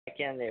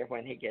in there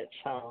when he gets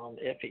home,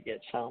 if he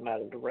gets home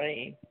out of the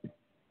rain.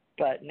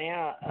 But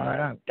now, All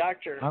right,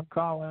 Doctor... I'm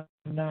calling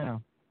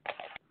now.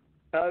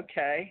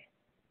 Okay.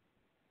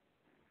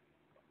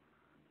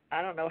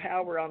 I don't know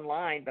how we're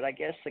online, but I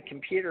guess the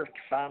computer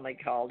finally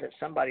called it.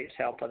 Somebody's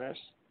helping us.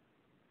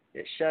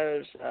 It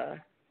shows...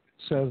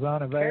 says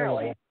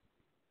unavailable. It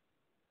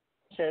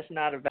says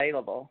not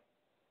available.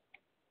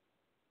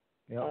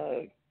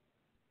 Yep.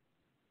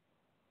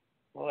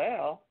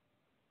 Well,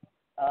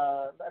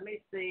 let me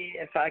see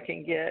if I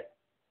can get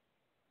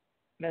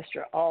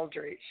Mr.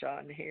 Aldrich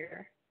on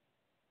here.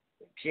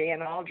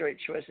 Jan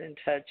Aldrich was in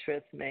touch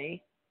with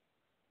me.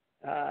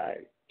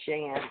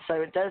 Jan, so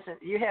it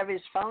doesn't, you have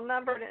his phone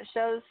number and it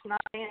shows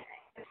not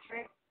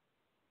answering?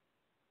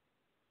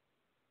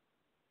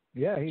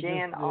 Yeah, he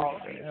Jan just,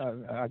 Aldrich.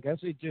 I guess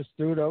he just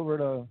threw it over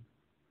to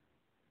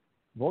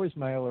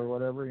voicemail or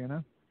whatever,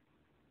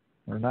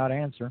 or not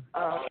answer.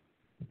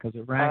 Because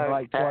it rang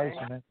like twice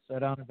and it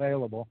said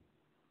unavailable.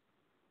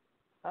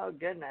 Oh,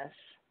 goodness.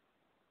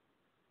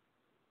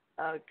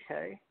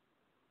 Okay.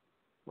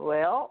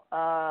 Well,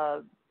 I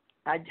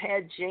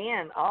had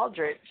Jan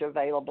Aldrich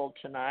available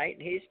tonight.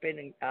 He's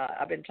been,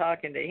 I've been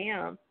talking to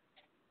him,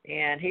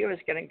 and he was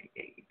going to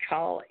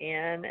call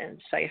in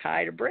and say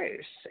hi to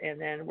Bruce,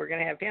 and then we're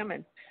going to have him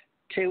in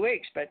 2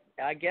 weeks. But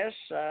I guess,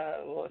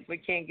 if we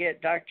can't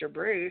get Dr.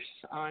 Bruce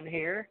on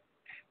here,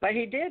 but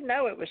he did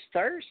know it was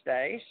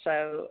Thursday,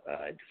 so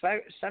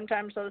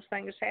sometimes those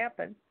things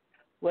happen.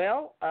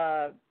 Well,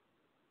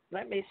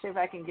 let me see if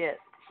I can get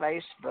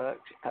Facebook,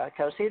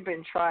 because he'd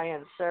been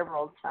trying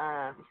several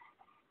times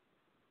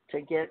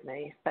to get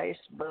me,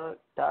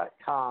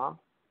 facebook.com.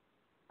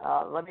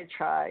 Let me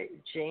try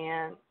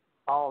Jan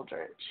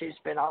Aldrich. She's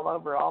been all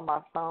over all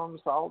my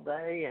phones all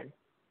day and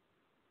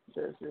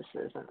says this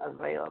isn't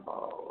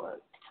available.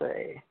 Let's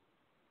see.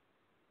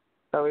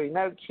 So we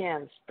know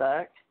Ken's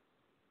stuck.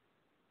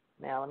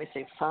 Now let me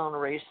see, phone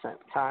recent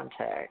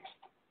contacts.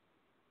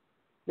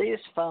 These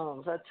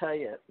phones, I tell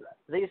you,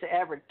 these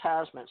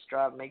advertisements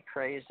drive me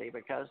crazy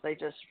because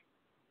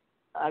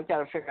I've got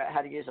to figure out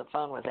how to use a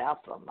phone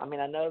without them. I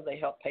mean, I know they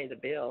help pay the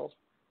bills.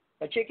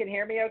 But you can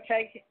hear me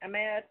okay,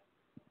 Ahmed?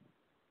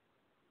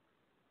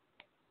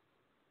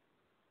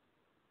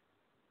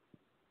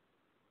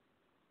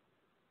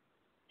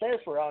 Says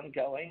we're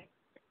ongoing.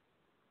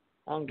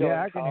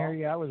 Yeah, I can hear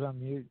you. I was on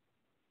mute.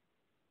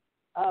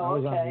 Oh,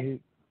 okay. On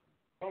mute.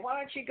 Well, why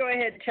don't you go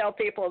ahead and tell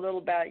people a little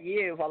about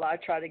you while I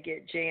try to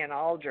get Jan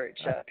Aldrich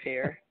up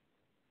here.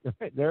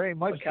 There ain't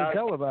much to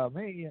tell about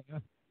me.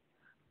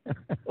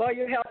 Well,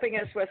 you're helping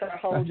us with our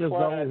whole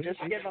club. Just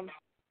give them.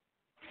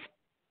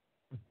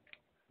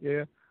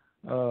 Yeah.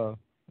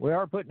 We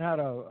are putting out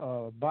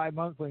a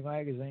bi-monthly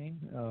magazine.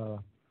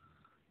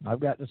 I've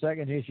got the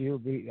second issue. Will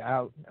be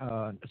out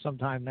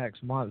sometime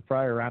next month.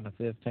 Probably around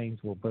the 15th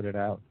we'll put it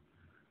out.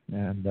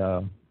 And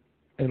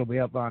it'll be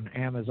up on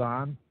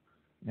Amazon.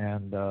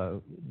 And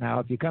now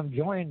if you come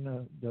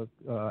join the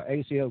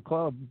ACO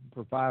club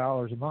for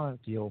 $5 a month,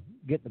 you'll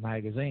get the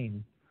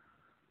magazine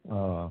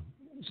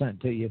sent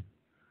to you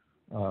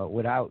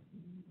without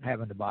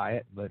having to buy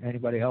it. But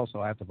anybody else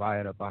will have to buy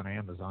it up on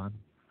Amazon.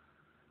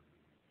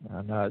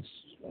 And it's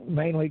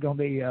mainly going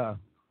to be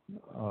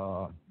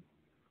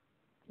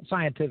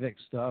scientific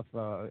stuff,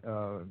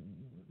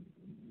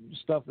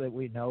 stuff that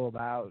we know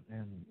about,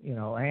 and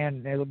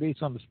and there'll be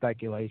some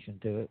speculation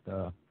to it.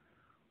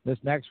 This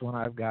next one,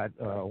 I've got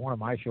one of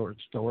my short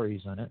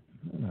stories in it,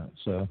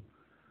 so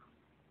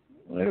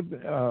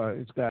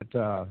it's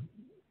got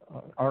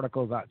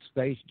article about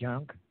space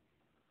junk,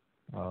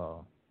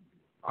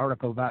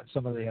 article about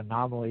some of the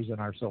anomalies in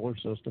our solar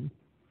system,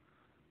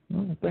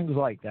 things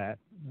like that.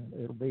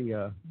 It'll be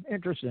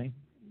interesting,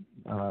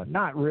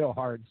 not real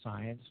hard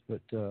science,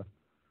 but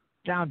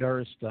down to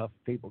earth stuff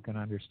people can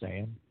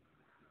understand.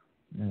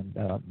 And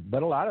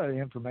but a lot of the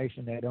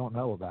information they don't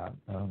know about.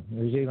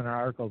 There's even an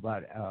article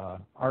about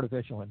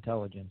artificial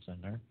intelligence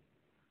in there,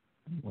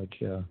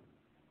 which a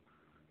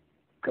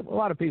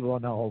lot of people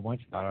don't know a whole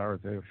bunch about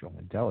artificial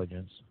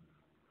intelligence.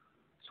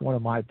 It's one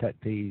of my pet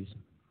peeves.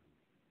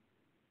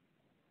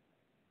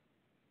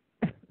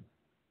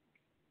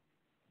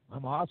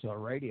 I'm also a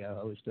radio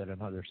host at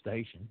another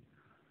station.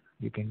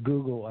 You can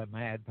Google a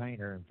Mad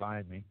Painter and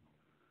find me.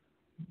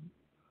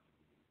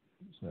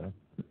 So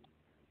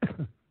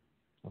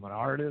I'm an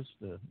artist,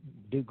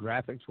 do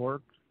graphics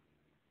work,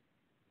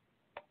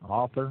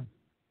 author.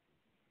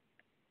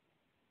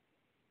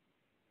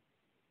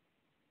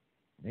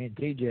 Me and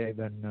TJ have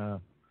been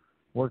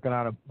working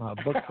on a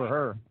book for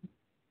her.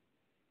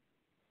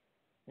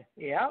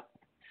 Yep.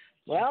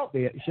 Well,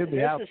 it should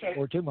be out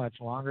for too much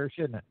longer,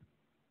 shouldn't it?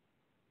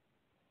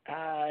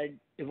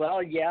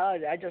 Well, yeah.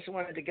 I just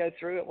wanted to go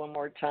through it one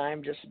more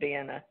time, just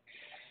being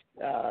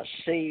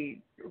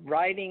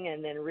writing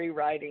and then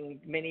rewriting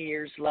many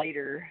years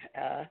later,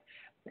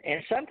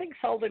 and something's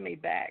holding me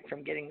back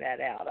from getting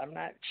that out. I'm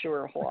not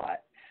sure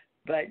what,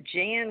 but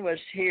Jan was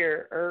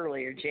here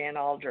earlier, Jan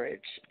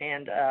Aldrich,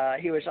 and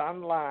he was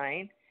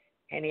online,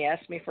 and he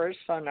asked me for his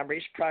phone number.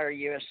 He's prior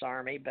U.S.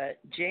 Army, but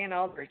Jan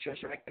Aldrich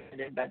was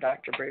recommended by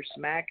Dr. Bruce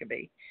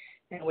Maccabee,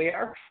 and we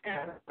are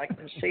friends. I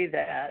can see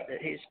that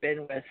he's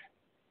been with,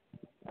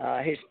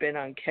 he's been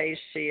on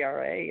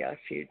KCRA a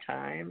few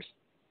times,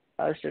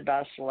 hosted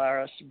by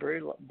Solaris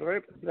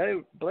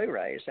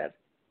Blu-ray. Is that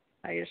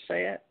how you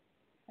say it?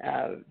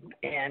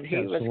 And he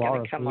was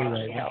going to come on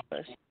and help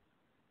us.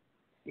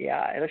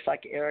 Yeah, it looks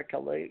like Erica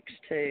Lukes,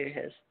 too,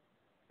 has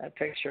a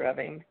picture of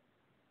him.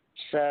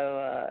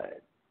 So,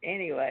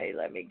 anyway,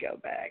 let me go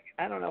back.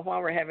 I don't know why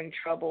we're having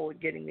trouble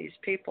getting these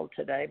people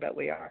today, but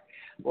we are.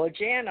 Well,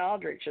 Jan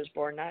Aldrich was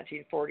born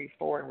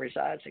 1944 and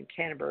resides in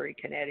Canterbury,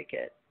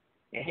 Connecticut.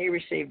 And he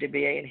received a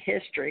BA in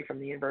history from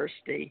the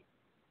University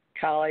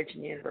College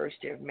and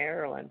University of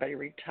Maryland, but he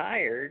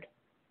retired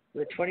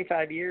with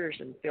 25 years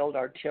in field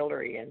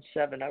artillery and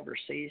 7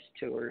 overseas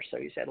tours, so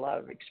he's had a lot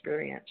of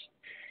experience.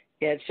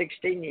 He had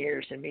 16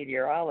 years in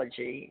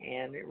meteorology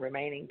and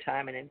remaining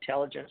time in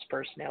intelligence,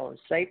 personnel, and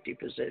safety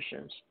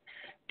positions.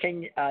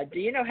 Do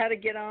you know how to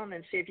get on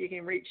and see if you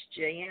can reach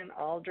Jan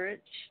Aldrich?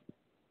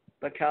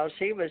 Because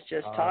he was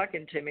just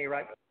talking to me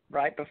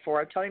right before.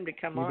 I told him to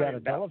come on in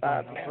about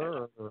 5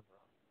 minutes.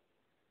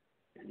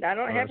 I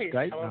don't have his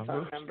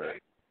telephone number.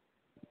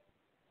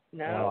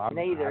 No,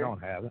 neither. I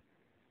don't have it.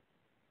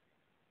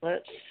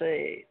 Let's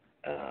see.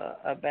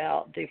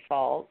 About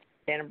default,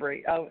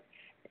 Canterbury. Oh,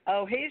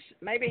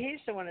 maybe he's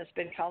the one that's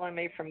been calling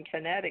me from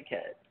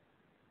Connecticut.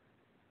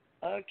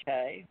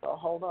 Okay, well,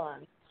 hold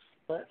on.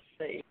 Let's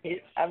see.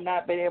 I've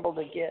not been able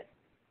to get.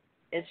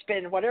 It's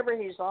been whatever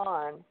he's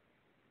on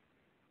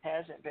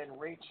hasn't been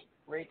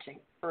reaching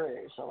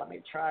through. So let me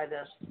try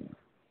this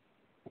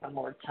one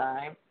more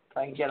time. If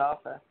I can get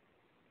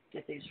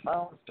these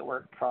phones to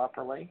work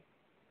properly.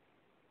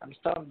 I'm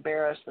so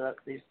embarrassed that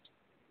these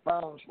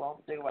phones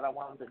won't do what I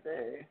want them to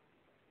do.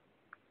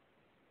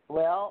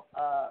 Well,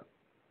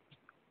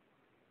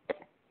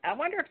 I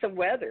wonder if the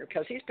weather,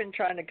 because he's been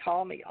trying to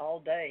call me all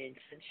day and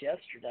since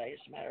yesterday,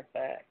 as a matter of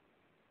fact.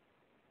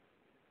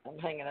 I'm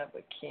hanging up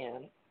with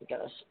Ken. We've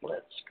got a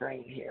split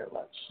screen here.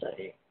 Let's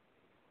see.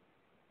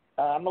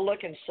 I'm going to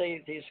look and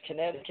see these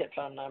Connecticut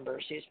phone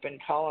numbers. He's been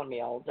calling me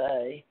all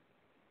day,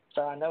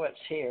 so I know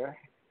it's here.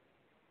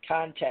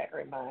 Contact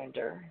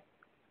reminder.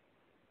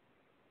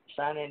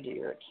 Sign into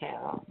your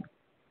account.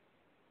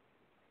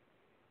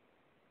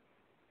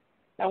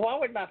 Now, why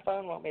would my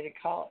phone want me to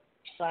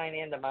sign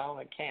into my own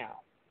account?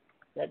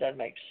 That doesn't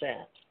make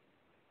sense.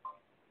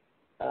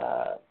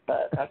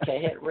 But, okay,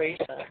 hit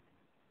recent.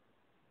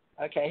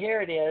 Okay,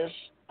 here it is.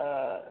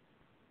 I'm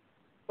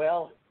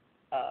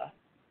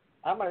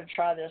going to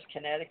try this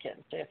Connecticut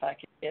and see if I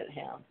can get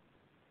him.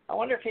 I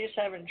wonder if he's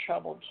having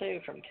trouble, too,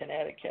 from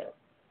Connecticut.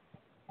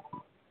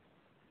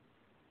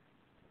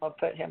 I'll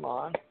put him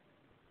on.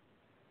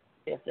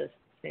 If this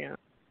is him.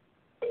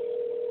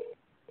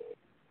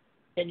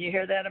 Can you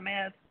hear that,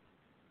 Ahmed?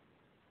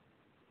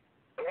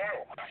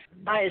 Hello.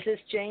 Hi, is this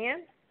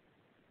Jan?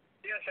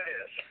 Yes, it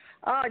is.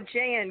 Oh,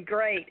 Jan,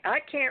 great. I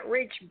can't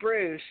reach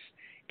Bruce.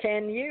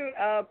 Can you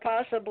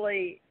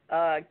possibly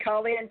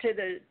call into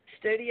the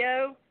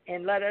studio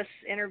and let us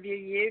interview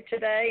you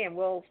today, and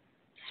we'll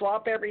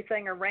swap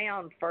everything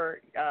around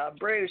for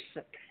Bruce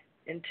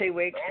in 2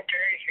 weeks?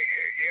 Okay,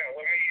 yeah,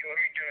 let me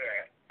do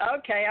that.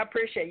 Okay, I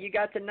appreciate it. You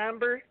got the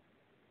number?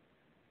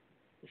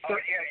 Yeah, you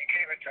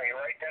gave it to me,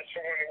 right? That's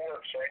the one that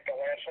works, right? The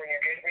last one you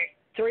gave me?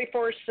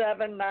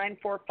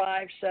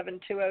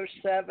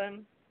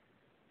 347-945-7207.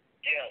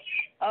 Yes.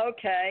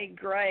 Okay,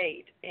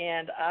 great.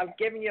 And I've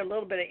given you a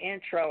little bit of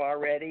intro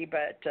already,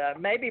 but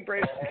maybe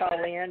Bruce will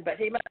call in, but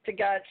he must have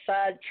got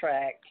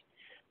sidetracked.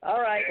 All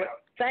right. Yeah. Well,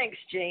 thanks,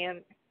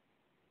 Jan.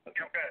 You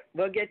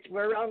bet.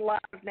 We're on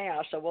live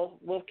now, so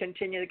we'll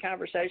continue the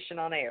conversation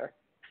on air.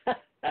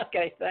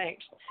 Okay,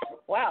 thanks.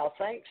 Wow,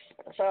 thanks.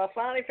 So I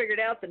finally figured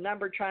out the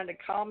number trying to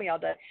call me all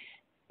day.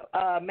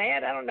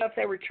 Matt, I don't know if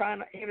he was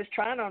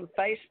trying on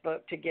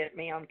Facebook to get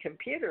me on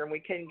computer and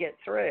we couldn't get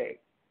through.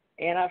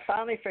 And I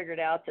finally figured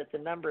out that the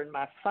number in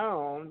my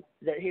phone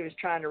that he was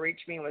trying to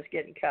reach me was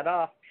getting cut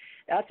off.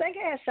 I think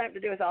it has something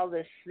to do with all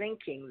this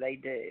syncing they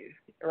do,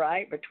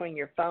 right, between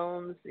your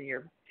phones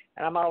and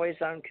I'm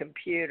always on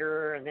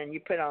computer, and then you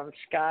put on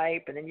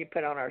Skype, and then you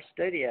put on our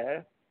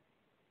studio.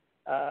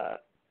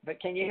 But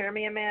can you hear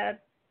me, Ahmed?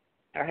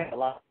 I have a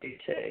lot to do,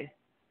 too.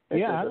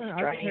 Yeah, I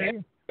can hear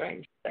you.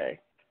 Strange day.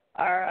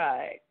 All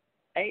right.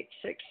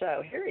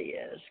 860. Here he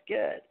is.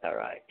 Good. All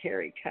right.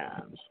 Here he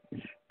comes.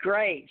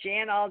 Great.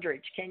 Jan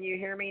Aldrich, can you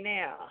hear me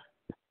now?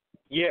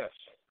 Yes.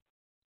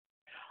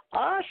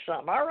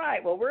 Awesome. All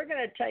right. Well, we're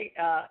going to take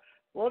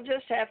we'll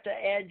just have to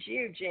add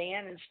you,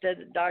 Jan,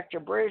 instead of Dr.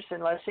 Bruce,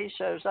 unless he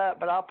shows up.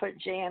 But I'll put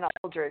Jan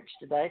Aldrich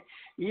today.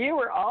 You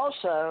were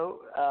also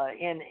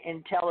in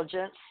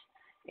intelligence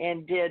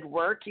and did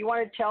work. You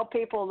want to tell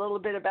people a little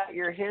bit about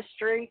your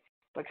history?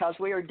 Because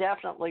we are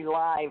definitely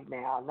live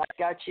now. And I've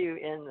got you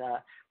in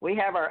we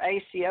have our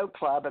ACO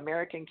club,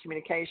 American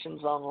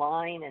Communications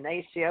Online, and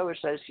ACO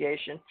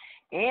Association,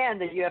 and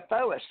the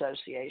UFO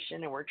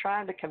Association, and we're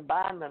trying to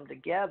combine them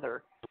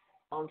together.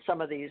 on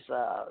some of these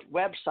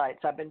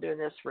websites. I've been doing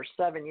this for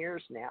 7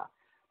 years now.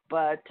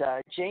 But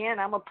Jan,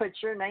 I'm gonna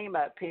put your name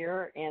up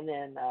here, and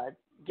then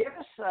give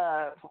us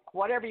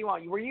whatever you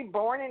want. Were you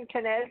born in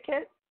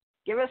Connecticut?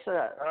 Give us No,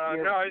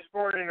 I was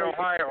born in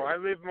Ohio. I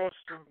live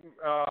most of.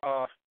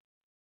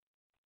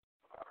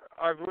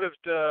 I've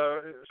lived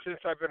since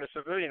I've been a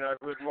civilian.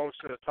 I've lived most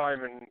of the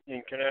time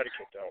in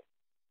Connecticut, though.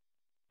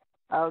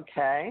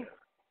 Okay.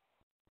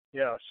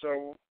 Yeah.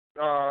 So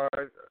I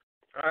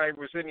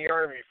was in the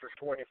Army for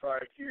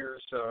 25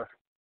 years.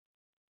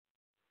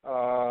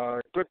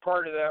 A good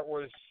part of that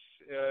was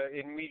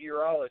in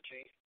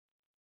meteorology,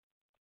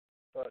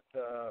 but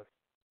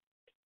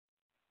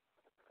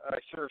I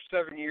served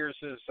 7 years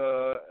as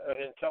an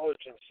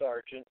intelligence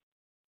sergeant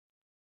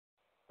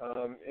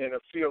in a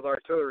field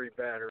artillery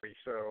battery,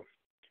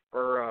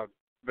 or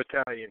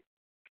battalion,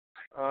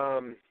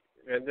 and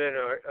then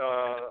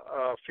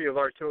a field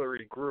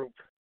artillery group.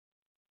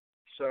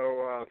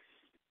 So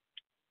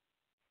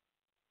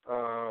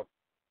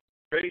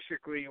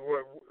basically,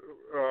 what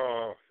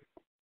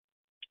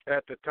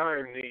at the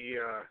time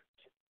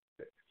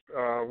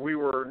we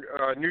were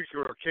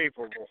nuclear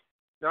capable.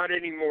 Not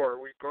anymore.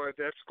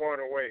 That's gone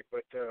away.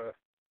 But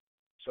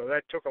so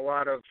that took a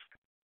lot of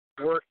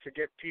work to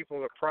get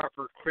people the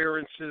proper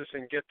clearances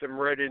and get them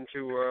read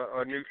into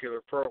a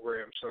nuclear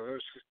program. So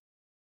it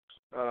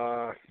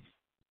was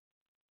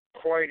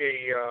quite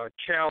a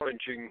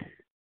challenging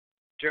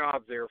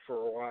job there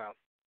for a while.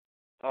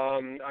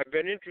 I've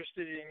been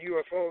interested in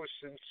UFOs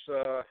since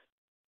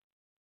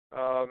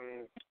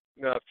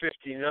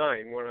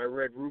 59 when I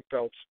read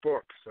Ruppelt's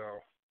book.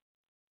 So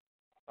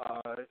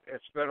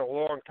it's been a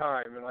long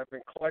time, and I've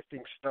been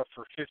collecting stuff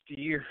for 50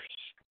 years.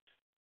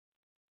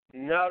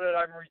 Now that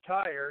I'm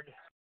retired,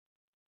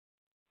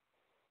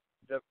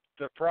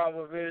 the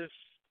problem is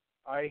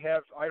I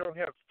don't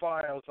have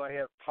files, I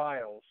have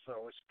piles.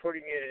 So it's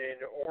putting it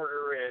in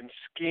order and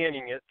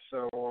scanning it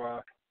so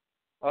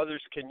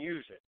others can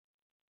use it.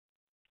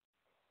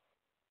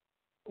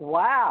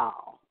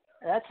 Wow,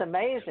 that's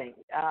amazing.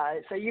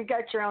 So you've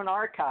got your own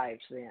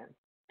archives then?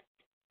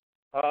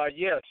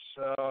 Yes.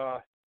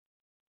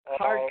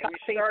 Hard copy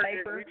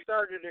paper? We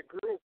started a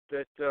group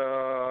that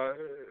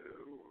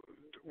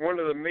one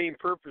of the main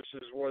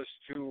purposes was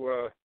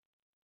to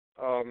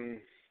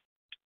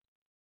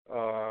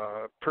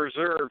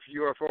preserve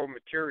UFO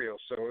material.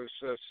 So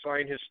it's a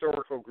signed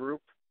historical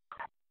group.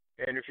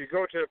 And if you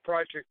go to the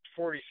Project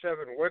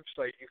 47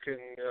 website,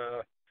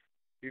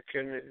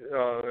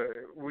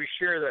 we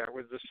share that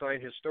with the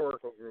signed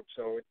historical group.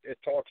 So it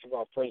talks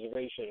about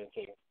preservation and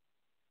things.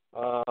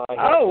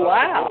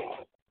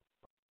 Wow.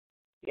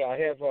 Yeah, I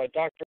have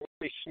Dr.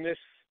 Willie Smith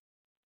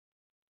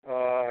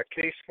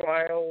case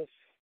files.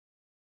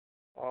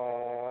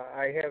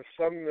 I have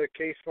some of the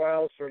case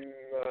files from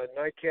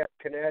NICAP,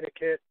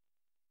 Connecticut.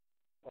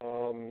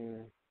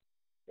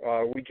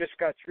 We just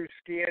got through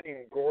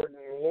scanning Gordon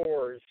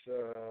Lohr's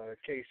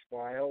case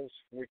files,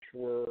 which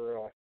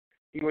were,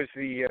 he was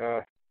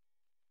the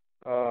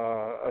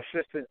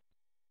assistant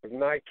of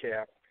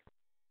NICAP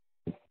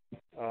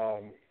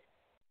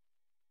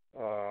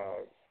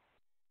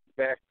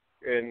back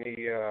in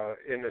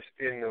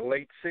the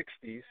late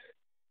 60s.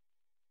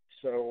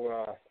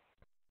 So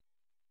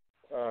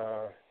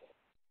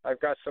I've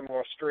got some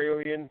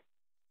Australian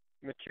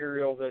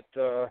material that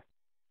has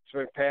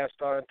been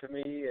passed on to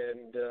me,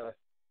 and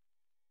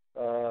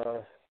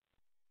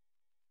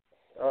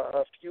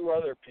a few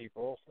other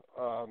people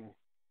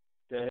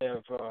that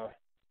have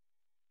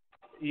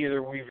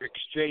either we've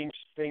exchanged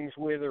things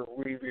with or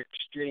we've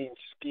exchanged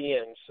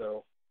scans.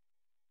 So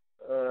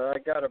I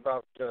got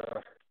about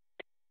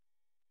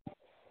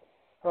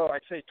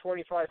I'd say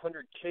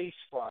 2,500 case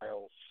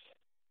files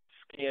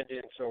scanned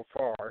in so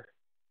far.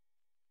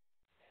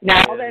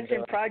 Now, all that's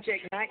in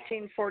Project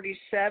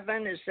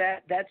 1947. Is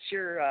that's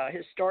your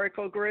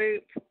historical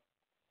group?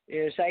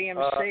 Is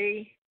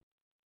AMC?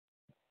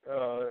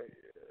 The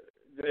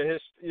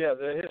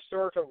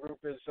historical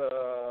group is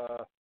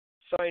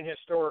signed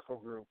historical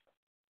group.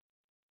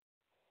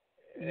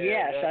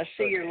 Yes, I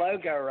see your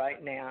logo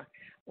right now.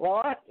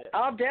 Well,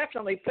 I'll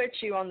definitely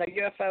put you on the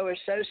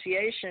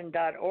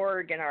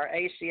UFOassociation.org and our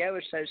ACO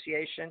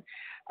association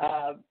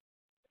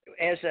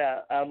as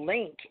a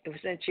link,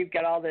 since you've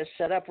got all this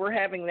set up. We're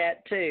having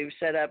that too,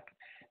 set up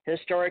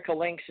historical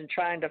links and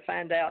trying to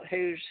find out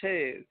who's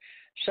who.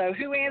 So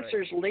who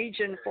answers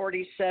Legion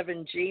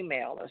 47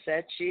 Gmail? Is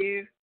that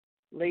you,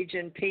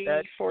 Legion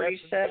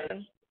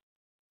P47?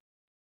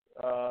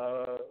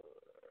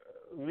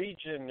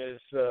 Legion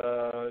is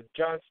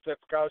John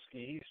Stepkowski.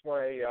 He's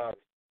my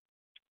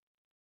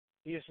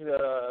he's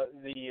the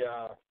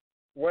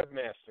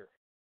webmaster.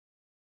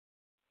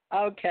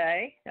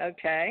 Okay.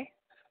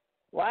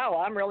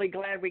 Wow, I'm really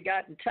glad we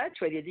got in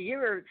touch with you. You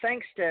were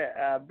thanks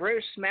to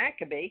Bruce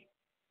Maccabee,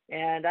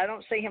 and I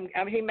don't see him.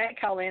 I mean, he may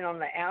call in on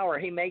the hour.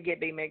 He may get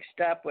me mixed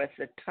up with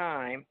the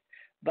time,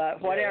 but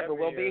whatever.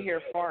 We'll be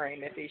here for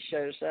him if he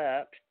shows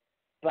up.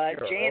 But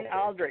sure, Jan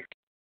Aldrich,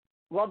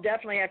 we'll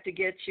definitely have to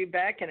get you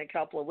back in a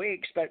couple of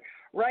weeks. But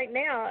right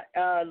now,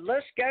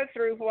 let's go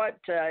through what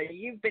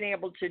you've been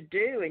able to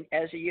do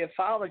as a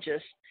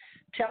ufologist.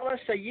 Tell us,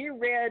 so you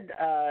read,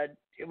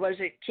 was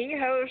it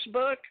Kehoe's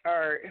book,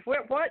 or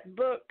what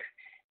book